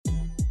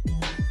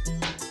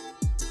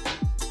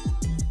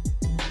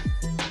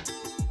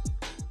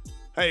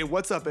Hey,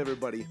 what's up,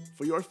 everybody?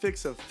 For your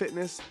fix of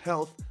fitness,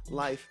 health,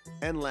 life,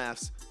 and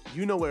laughs,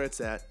 you know where it's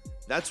at.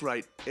 That's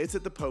right, it's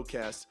at the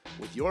podcast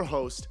with your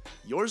host,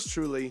 yours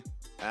truly,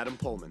 Adam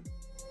Pullman.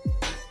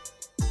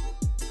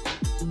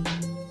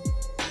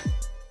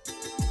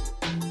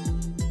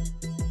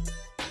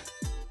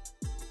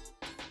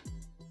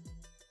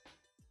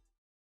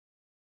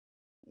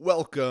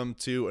 Welcome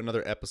to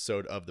another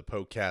episode of the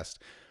podcast.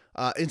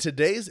 In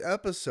today's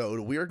episode,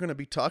 we are going to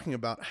be talking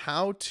about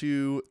how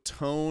to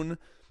tone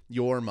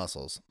your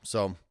muscles.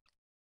 So,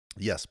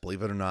 yes,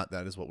 believe it or not,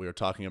 that is what we are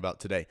talking about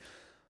today.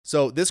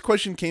 So, this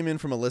question came in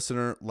from a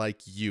listener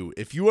like you.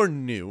 If you are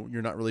new,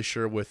 you're not really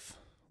sure with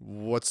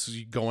what's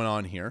going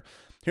on here.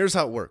 Here's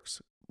how it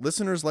works.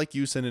 Listeners like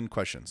you send in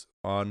questions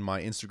on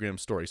my Instagram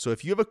story. So,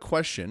 if you have a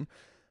question,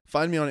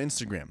 find me on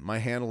Instagram. My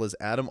handle is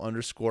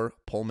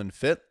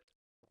Adam_PullmanFit.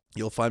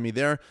 You'll find me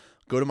there.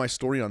 Go to my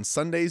story on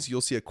Sundays. You'll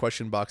see a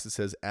question box that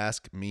says,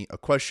 Ask Me a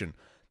Question.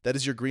 That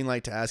is your green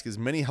light to ask as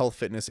many health,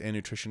 fitness, and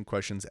nutrition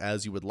questions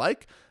as you would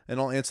like, and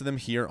I'll answer them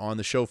here on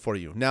the show for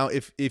you. Now,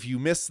 if you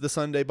miss the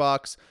Sunday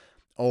box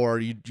or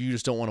you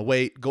just don't want to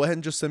wait, go ahead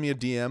and just send me a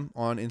DM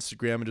on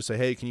Instagram and just say,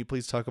 hey, can you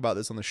please talk about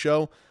this on the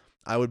show?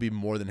 I would be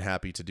more than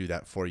happy to do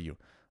that for you.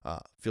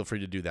 Feel free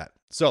to do that.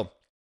 So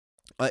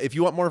if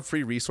you want more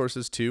free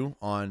resources too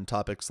on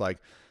topics like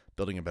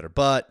building a better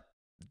butt,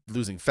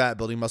 losing fat,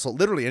 building muscle,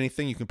 literally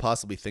anything you can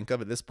possibly think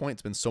of at this point.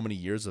 It's been so many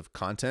years of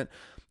content.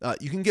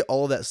 You can get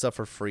all of that stuff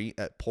for free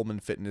at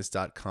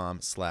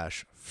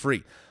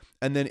pullmanfitness.com/free.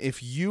 And then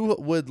if you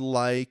would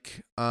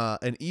like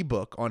an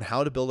ebook on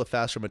how to build a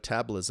faster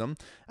metabolism,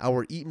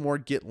 our Eat More,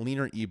 Get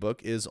Leaner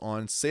ebook is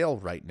on sale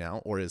right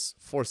now, or is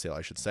for sale,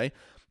 I should say.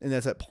 And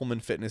that's at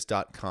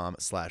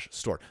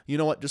pullmanfitness.com/store. You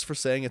know what? Just for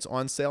saying it's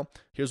on sale,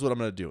 here's what I'm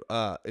going to do.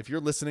 If you're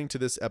listening to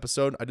this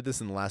episode, I did this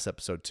in the last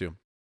episode too.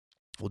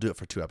 We'll do it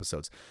for 2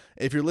 episodes.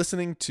 If you're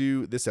listening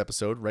to this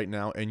episode right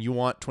now and you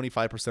want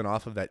 25%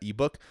 off of that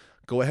ebook,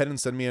 go ahead and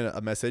send me a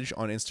message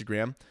on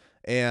Instagram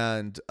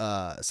and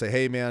say,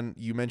 hey, man,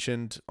 you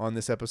mentioned on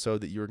this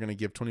episode that you were going to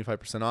give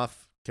 25%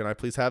 off. Can I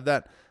please have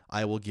that?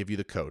 I will give you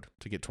the code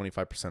to get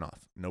 25%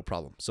 off. No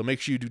problem. So make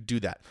sure you do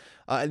that.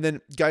 And then,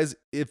 guys,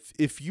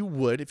 if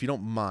you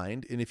don't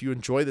mind, and if you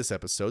enjoy this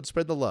episode,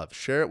 spread the love.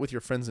 Share it with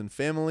your friends and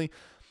family.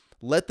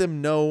 Let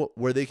them know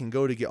where they can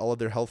go to get all of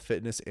their health,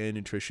 fitness, and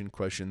nutrition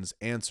questions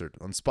answered.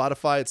 On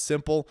Spotify, it's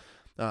simple.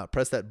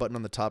 Press that button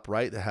on the top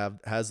right that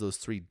has those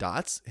 3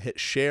 dots. Hit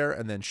share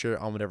and then share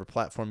on whatever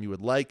platform you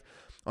would like.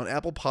 On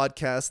Apple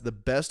Podcasts, the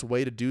best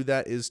way to do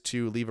that is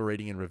to leave a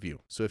rating and review.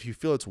 So if you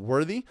feel it's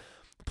worthy,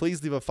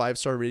 please leave a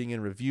 5-star rating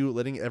and review,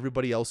 letting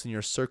everybody else in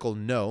your circle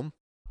know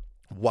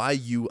why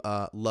you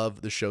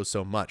love the show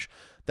so much.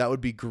 That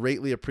would be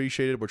greatly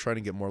appreciated. We're trying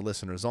to get more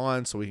listeners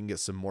on so we can get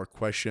some more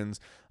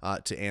questions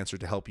to answer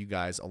to help you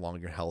guys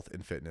along your health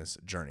and fitness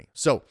journey.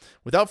 So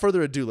without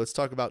further ado, let's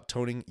talk about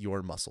toning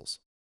your muscles.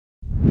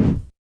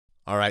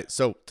 All right,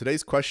 so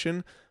today's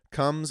question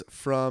comes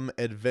from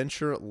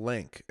Adventure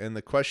Link. And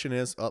the question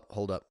is,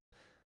 hold up.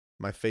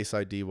 My Face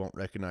ID won't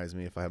recognize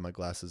me if I have my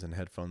glasses and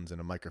headphones and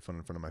a microphone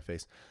in front of my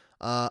face.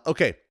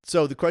 Okay,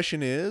 so the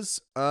question is,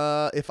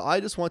 if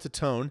I just want to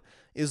tone,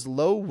 is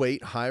low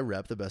weight, high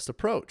rep the best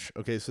approach?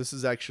 Okay, so this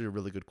is actually a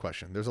really good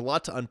question. There's a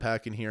lot to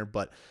unpack in here,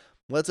 but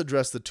let's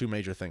address the 2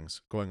 major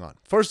things going on.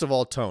 First of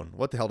all, tone.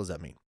 What the hell does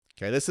that mean?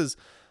 Okay, this is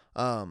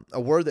a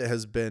word that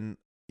has been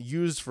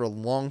used for a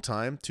long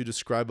time to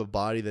describe a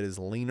body that is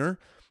leaner,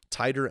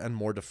 tighter, and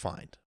more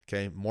defined.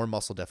 Okay, more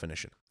muscle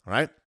definition. All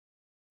right.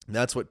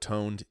 That's what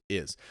toned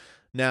is.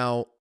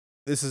 Now,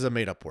 this is a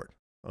made-up word,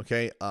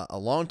 okay? A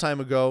long time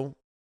ago,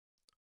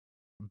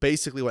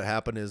 basically what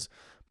happened is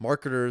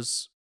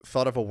marketers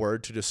thought of a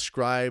word to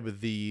describe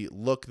the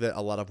look that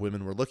a lot of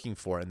women were looking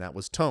for, and that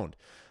was toned.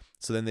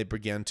 So then they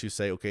began to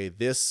say, okay,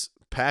 this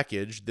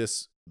package,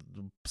 this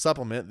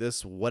supplement,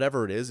 this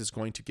whatever it is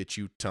going to get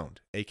you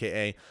toned,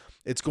 aka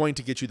it's going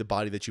to get you the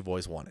body that you've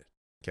always wanted,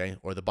 okay?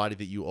 Or the body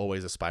that you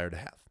always aspire to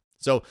have.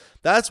 So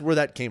that's where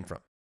that came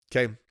from,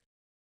 okay?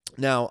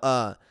 Now,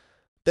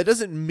 that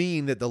doesn't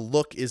mean that the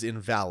look is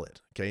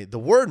invalid, okay? The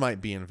word might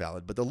be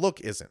invalid, but the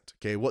look isn't,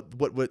 okay?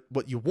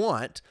 What you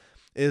want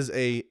is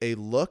a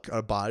look,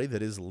 a body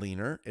that is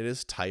leaner, it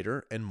is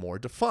tighter, and more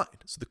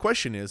defined. So the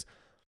question is,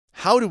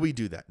 how do we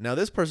do that? Now,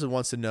 this person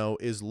wants to know,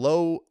 is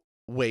low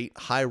weight,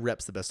 high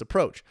reps the best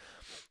approach?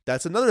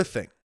 That's another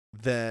thing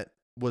that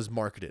was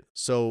marketed.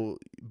 So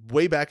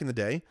way back in the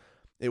day,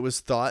 it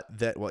was thought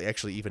that, well,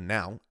 actually even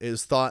now, it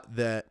is thought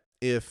that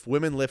if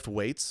women lift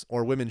weights,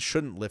 or women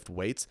shouldn't lift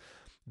weights,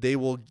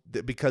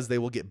 because they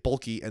will get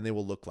bulky and they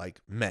will look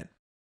like men.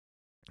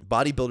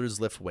 Bodybuilders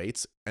lift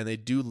weights, and they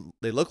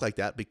look like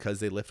that because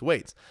they lift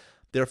weights.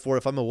 Therefore,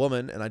 if I'm a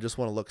woman and I just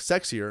want to look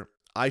sexier,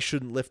 I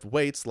shouldn't lift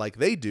weights like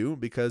they do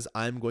because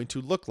I'm going to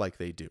look like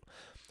they do.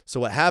 So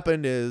what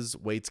happened is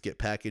weights get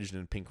packaged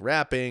in pink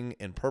wrapping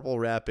and purple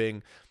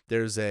wrapping.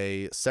 There's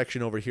a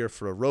section over here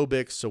for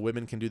aerobics so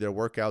women can do their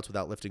workouts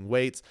without lifting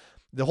weights.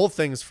 The whole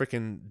thing's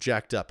freaking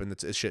jacked up and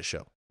it's a shit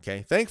show.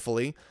 Okay.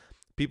 Thankfully,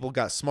 people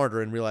got smarter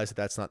and realized that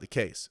that's not the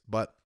case.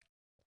 But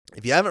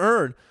If you haven't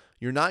heard,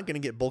 you're not going to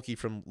get bulky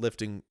from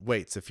lifting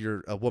weights if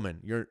you're a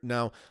woman.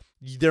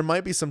 There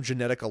might be some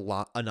genetic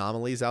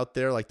anomalies out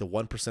there, like the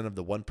 1% of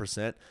the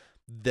 1%,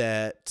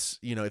 that,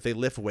 if they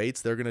lift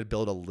weights, they're going to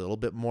build a little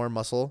bit more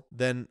muscle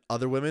than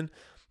other women.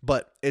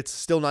 But it's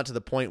still not to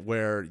the point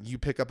where you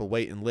pick up a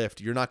weight and lift,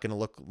 you're not going to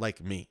look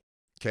like me.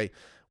 Okay.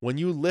 When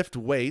you lift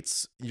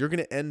weights, you're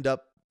going to end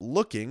up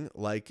looking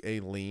like a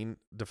lean,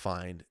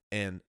 defined,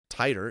 and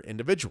tighter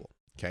individual.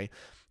 Okay.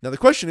 Now, the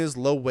question is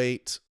low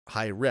weight,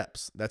 high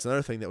reps. That's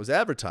another thing that was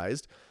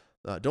advertised.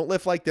 Don't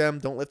lift like them.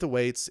 Don't lift the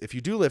weights. If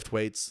you do lift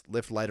weights,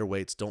 lift lighter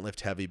weights. Don't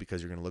lift heavy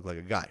because you're going to look like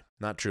a guy.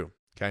 Not true.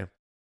 Okay.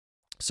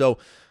 So,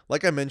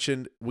 like I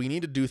mentioned, we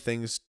need to do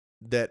things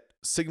that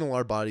signal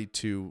our body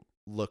to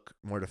look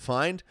more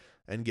defined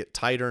and get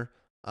tighter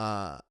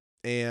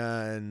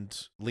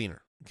and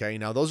leaner. Okay.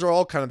 Now, those are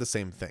all kind of the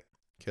same thing.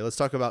 Okay. Let's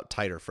talk about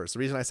tighter first. The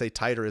reason I say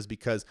tighter is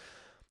because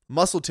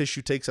muscle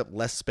tissue takes up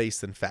less space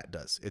than fat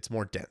does. It's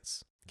more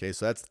dense. Okay,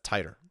 so that's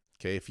tighter.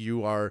 Okay, if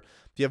you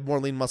have more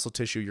lean muscle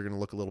tissue, you're going to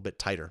look a little bit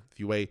tighter. If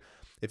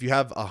you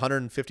have a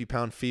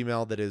 150-pound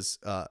female that is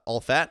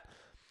all fat,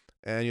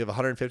 and you have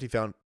a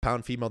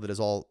 150-pound female that is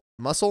all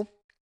muscle.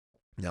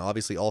 Now,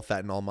 obviously, all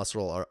fat and all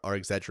muscle are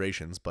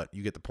exaggerations, but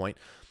you get the point.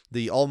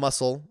 The all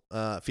muscle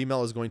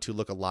female is going to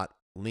look a lot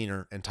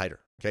leaner and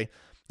tighter. Okay,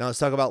 now let's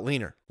talk about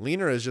leaner.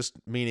 Leaner is just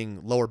meaning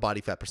lower body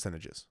fat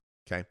percentages.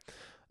 Okay,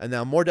 and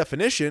now more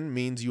definition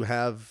means you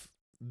have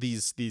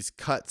these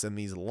cuts and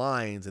these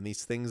lines and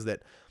these things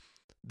that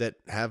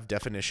have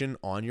definition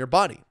on your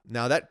body.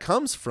 Now that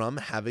comes from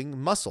having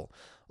muscle.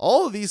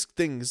 All of these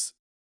things,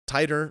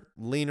 tighter,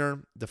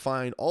 leaner,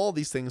 defined, all of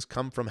these things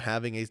come from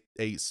having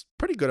a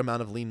pretty good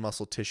amount of lean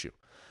muscle tissue.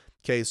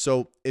 Okay,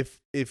 so if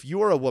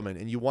you are a woman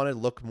and you want to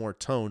look more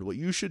toned, what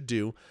you should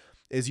do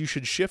is you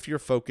should shift your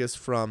focus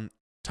from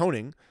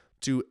toning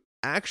to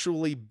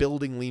actually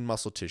building lean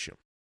muscle tissue.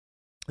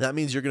 That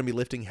means you're going to be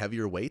lifting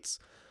heavier weights.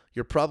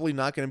 You're probably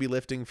not going to be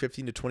lifting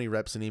 15 to 20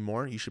 reps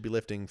anymore. You should be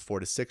lifting 4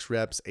 to 6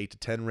 reps, 8 to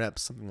 10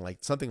 reps,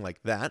 something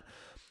like that,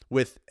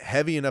 with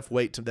heavy enough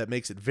weight that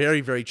makes it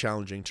very, very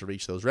challenging to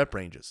reach those rep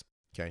ranges.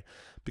 Okay,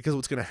 because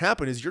what's going to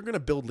happen is you're going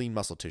to build lean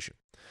muscle tissue,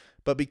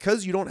 but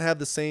because you don't have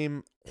the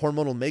same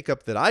hormonal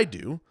makeup that I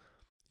do,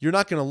 you're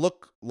not going to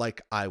look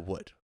like I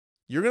would.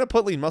 You're going to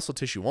put lean muscle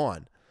tissue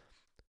on,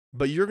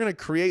 but you're going to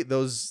create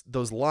those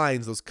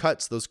lines, those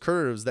cuts, those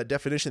curves, that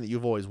definition that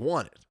you've always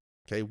wanted.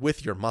 Okay,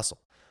 with your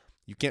muscle.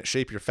 You can't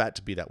shape your fat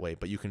to be that way,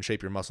 but you can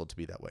shape your muscle to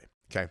be that way.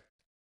 Okay.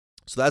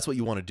 So that's what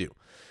you want to do.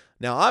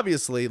 Now,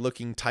 obviously,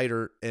 looking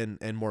tighter and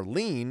more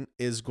lean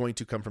is going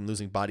to come from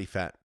losing body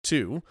fat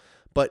too.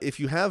 But if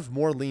you have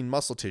more lean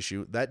muscle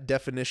tissue, that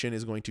definition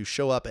is going to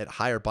show up at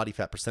higher body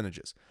fat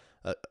percentages.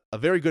 A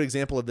very good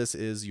example of this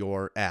is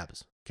your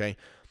abs. Okay.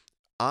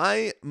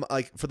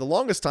 For the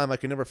longest time, I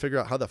could never figure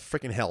out how the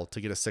freaking hell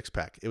to get a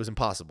 6-pack. It was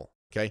impossible.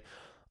 Okay.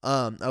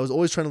 I was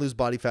always trying to lose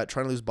body fat,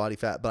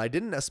 but I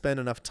didn't spend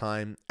enough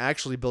time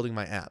actually building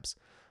my abs.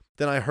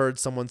 Then I heard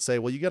someone say,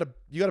 well, you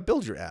gotta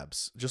build your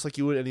abs just like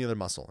you would any other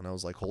muscle. And I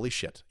was like, holy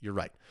shit, you're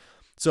right.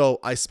 So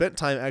I spent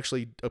time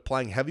actually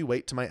applying heavy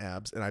weight to my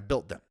abs and I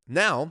built them.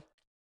 Now,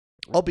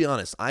 I'll be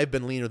honest, I've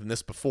been leaner than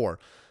this before,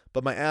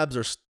 but my abs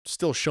are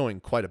still showing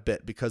quite a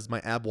bit because my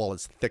ab wall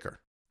is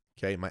thicker.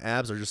 Okay. My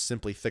abs are just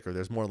simply thicker.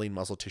 There's more lean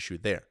muscle tissue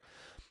there.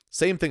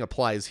 Same thing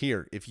applies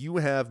here. If you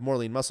have more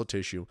lean muscle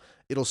tissue,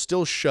 it'll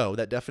still show,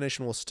 that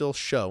definition will still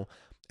show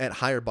at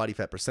higher body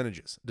fat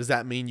percentages. Does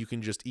that mean you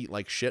can just eat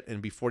like shit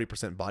and be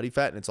 40% body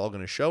fat and it's all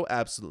going to show?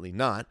 Absolutely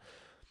not.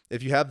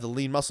 If you have the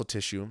lean muscle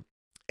tissue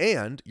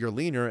and you're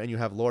leaner and you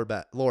have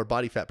lower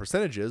body fat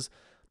percentages,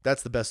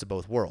 that's the best of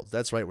both worlds.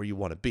 That's right where you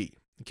want to be.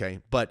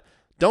 Okay. But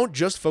don't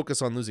just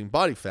focus on losing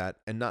body fat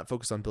and not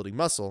focus on building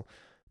muscle,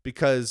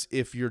 because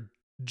if you're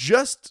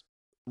just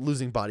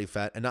losing body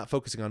fat and not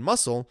focusing on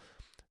muscle,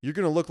 you're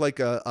going to look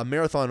like a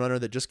marathon runner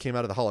that just came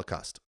out of the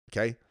Holocaust,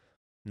 okay?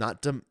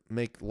 Not to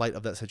make light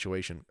of that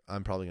situation.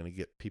 I'm probably going to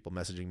get people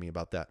messaging me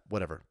about that,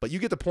 whatever. But you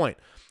get the point.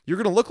 You're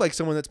going to look like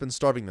someone that's been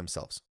starving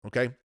themselves,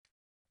 okay?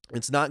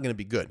 It's not going to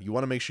be good. You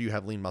want to make sure you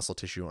have lean muscle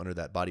tissue under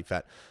that body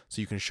fat so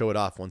you can show it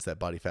off once that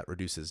body fat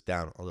reduces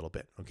down a little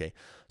bit, okay?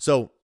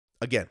 So,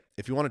 again,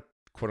 if you want to,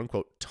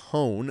 quote-unquote,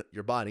 tone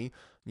your body,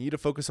 you need to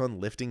focus on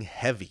lifting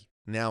heavy.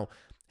 Now,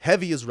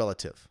 heavy is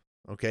relative.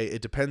 Okay,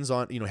 it depends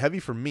on, heavy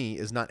for me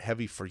is not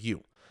heavy for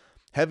you.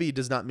 Heavy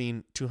does not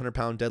mean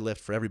 200-pound deadlift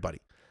for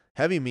everybody.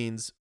 Heavy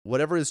means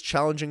whatever is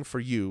challenging for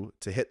you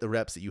to hit the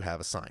reps that you have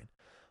assigned.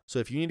 So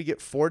if you need to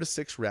get 4 to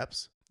 6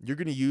 reps, you're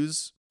going to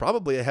use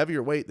probably a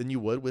heavier weight than you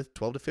would with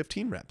 12 to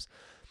 15 reps.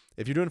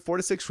 If you're doing 4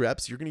 to 6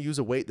 reps, you're going to use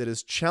a weight that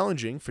is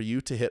challenging for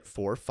you to hit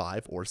 4,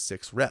 5, or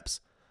 6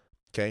 reps.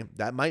 Okay,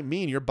 that might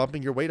mean you're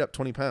bumping your weight up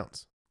 20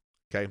 pounds.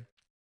 Okay,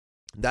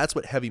 that's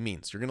what heavy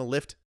means. You're going to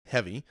lift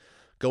heavy,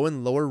 go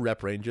in lower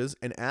rep ranges,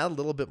 and add a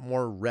little bit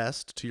more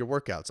rest to your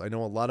workouts. I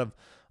know a lot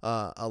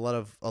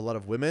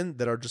of women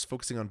that are just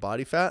focusing on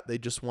body fat. They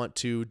just want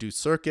to do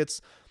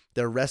circuits.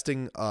 They're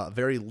resting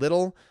very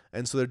little,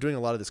 and so they're doing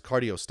a lot of this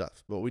cardio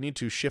stuff. But we need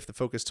to shift the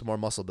focus to more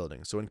muscle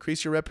building. So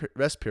increase your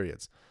rest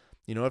periods.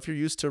 If you're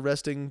used to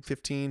resting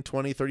 15,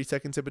 20, 30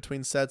 seconds in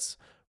between sets,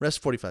 rest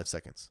 45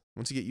 seconds.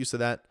 Once you get used to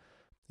that,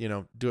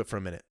 do it for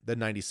a minute, then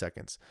 90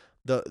 seconds.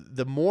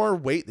 The more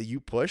weight that you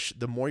push,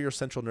 the more your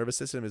central nervous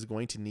system is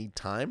going to need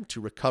time to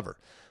recover.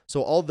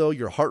 So although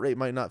your heart rate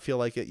might not feel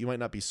like it, you might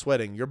not be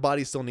sweating, your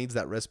body still needs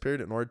that rest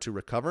period in order to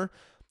recover,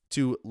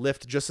 to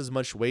lift just as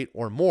much weight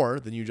or more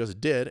than you just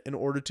did in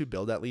order to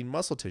build that lean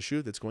muscle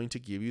tissue that's going to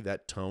give you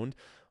that toned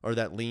or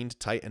that leaned,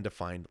 tight, and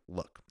defined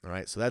look. All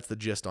right, so that's the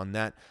gist on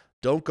that.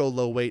 Don't go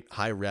low weight,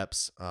 high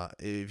reps.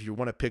 If you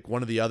want to pick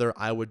one or the other,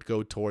 I would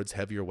go towards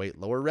heavier weight,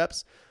 lower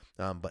reps.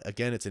 But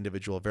again, it's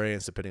individual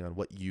variance depending on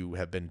what you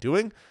have been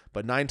doing.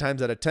 But 9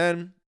 times out of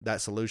 10,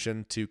 that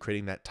solution to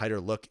creating that tighter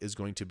look is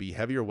going to be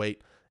heavier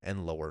weight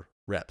and lower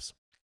reps.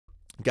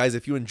 Guys,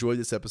 if you enjoyed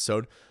this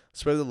episode,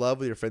 spread the love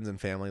with your friends and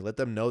family. Let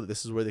them know that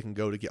this is where they can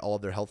go to get all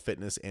of their health,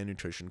 fitness, and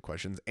nutrition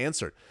questions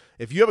answered.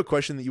 If you have a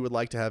question that you would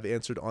like to have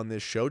answered on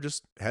this show,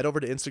 just head over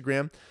to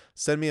Instagram,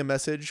 send me a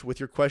message with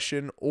your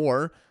question,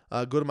 or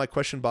go to my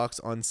question box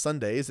on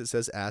Sundays. It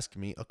says ask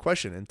me a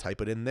question and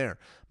type it in there.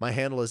 My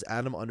handle is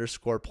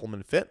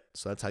Adam_PullmanFit.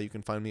 So that's how you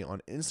can find me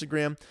on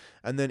Instagram.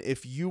 And then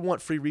if you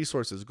want free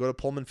resources, go to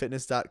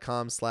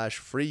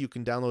PullmanFitness.com/free. You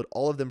can download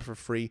all of them for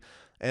free.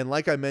 And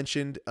like I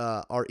mentioned,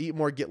 our Eat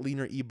More, Get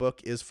Leaner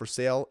ebook is for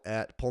sale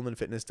at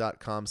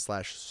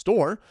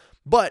PullmanFitness.com/store.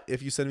 But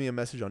if you send me a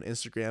message on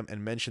Instagram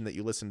and mention that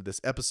you listened to this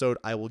episode,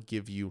 I will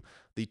give you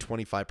the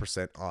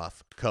 25%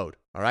 off code.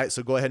 All right,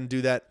 so go ahead and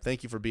do that.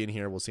 Thank you for being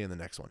here. We'll see you in the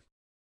next one.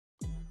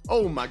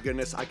 Oh my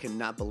goodness, I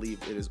cannot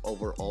believe it is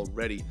over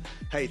already.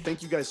 Hey,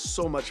 thank you guys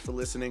so much for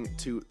listening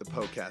to the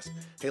podcast.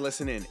 Hey,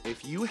 listen in.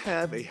 If you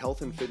have a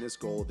health and fitness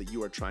goal that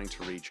you are trying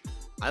to reach,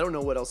 I don't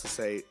know what else to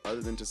say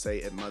other than to say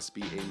it must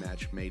be a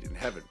match made in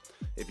heaven.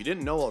 If you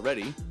didn't know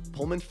already,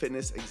 Pullman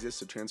Fitness exists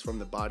to transform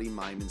the body,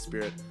 mind, and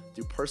spirit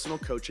through personal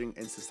coaching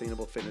and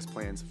sustainable fitness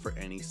plans for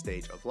any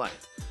stage of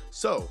life.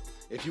 So,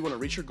 if you want to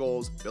reach your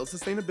goals, build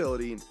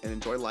sustainability, and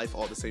enjoy life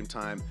all at the same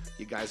time,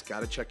 you guys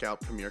got to check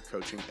out Premier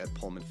Coaching at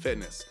Pullman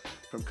Fitness.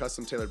 From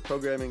custom tailored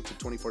programming to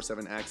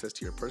 24/7 access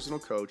to your personal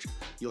coach,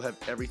 you'll have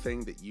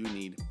everything that you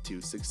need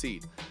to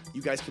succeed.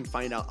 You guys can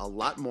find out a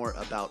lot more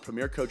about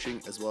Premier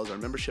Coaching as well as our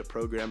membership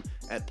program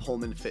at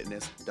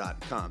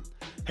PullmanFitness.com.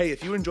 Hey,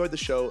 if you enjoyed the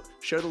show,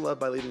 share the love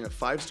by leaving a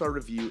 5-star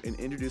review and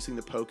introducing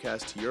the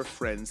podcast to your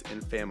friends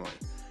and family.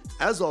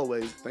 As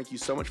always, thank you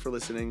so much for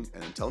listening,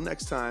 and until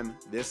next time,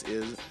 this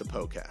is the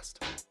podcast.